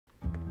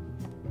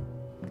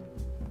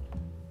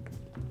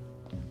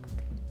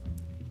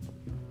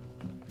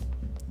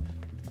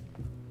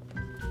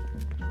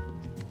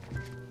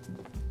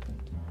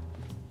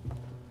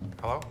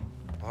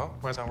Well,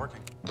 why is it not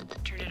working?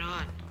 Turn it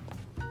on.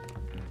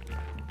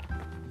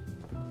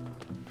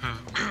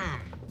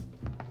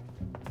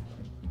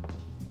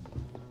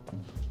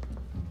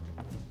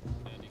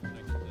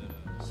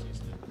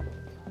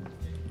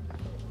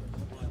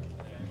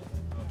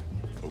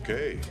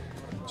 Okay,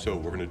 so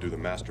we're gonna do the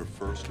master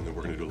first, and then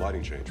we're gonna do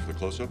lighting change for the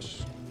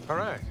close-ups. All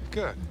right,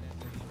 good.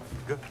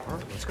 Good. All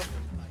right, let's go.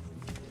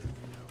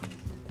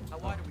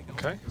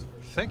 Okay,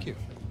 thank you.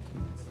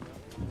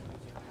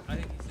 They're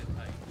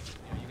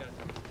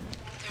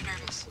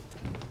nervous.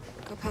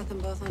 Go pat them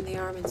both on the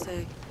arm and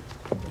say,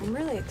 I'm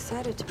really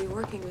excited to be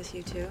working with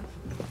you two.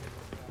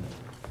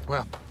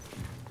 Well,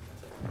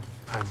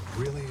 I'm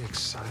really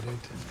excited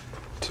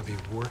to be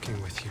working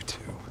with you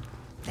two.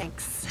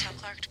 Thanks. Tell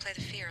Clark to play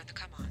the fear in the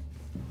Come On.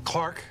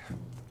 Clark,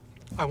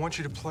 I want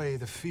you to play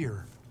the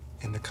fear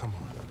in the Come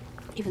On.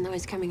 Even though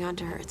he's coming on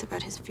to her, it's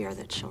about his fear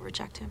that she'll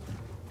reject him.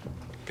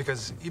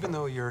 Because even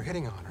though you're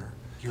hitting on her,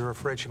 you're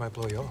afraid she might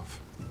blow you off.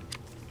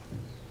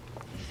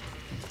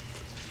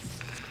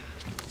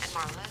 And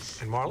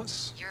Marlis? And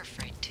Marlis? You're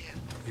afraid too.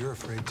 You're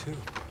afraid too.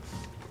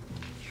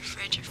 You're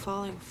afraid you're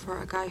falling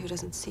for a guy who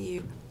doesn't see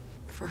you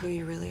for who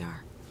you really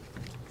are.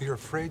 You're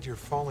afraid you're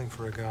falling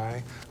for a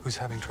guy who's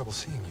having trouble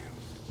seeing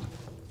you.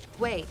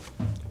 Wait,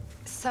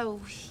 so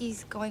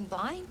he's going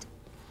blind?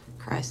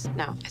 Chris,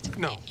 no.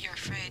 No. You're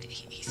afraid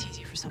he sees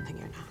you for something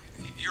you're not.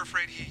 You're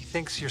afraid he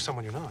thinks you're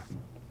someone you're not.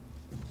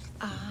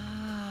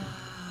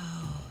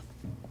 Oh,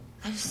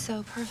 that is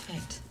so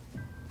perfect.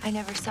 I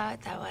never saw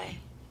it that way.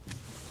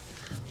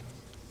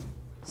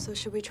 So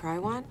should we try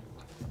one?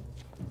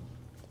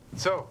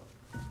 So,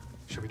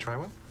 should we try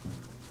one?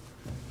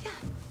 Yeah.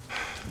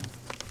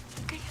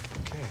 Okay.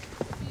 Okay.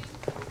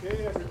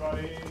 Okay,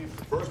 everybody,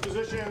 first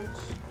positions.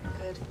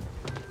 Good.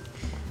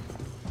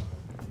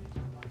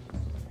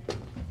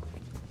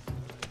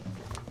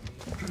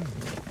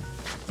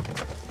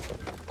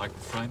 Like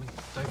framing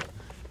type?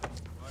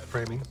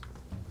 Framing.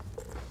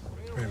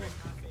 Framing.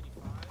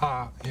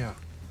 Yeah.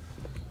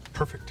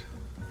 Perfect.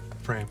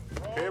 Frame.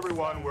 Okay,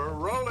 everyone, we're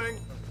rolling.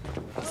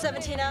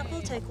 17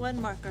 apple, take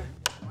one marker.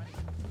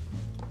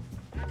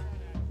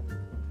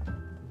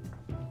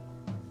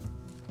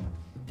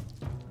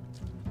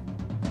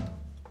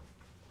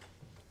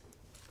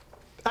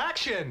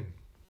 Action!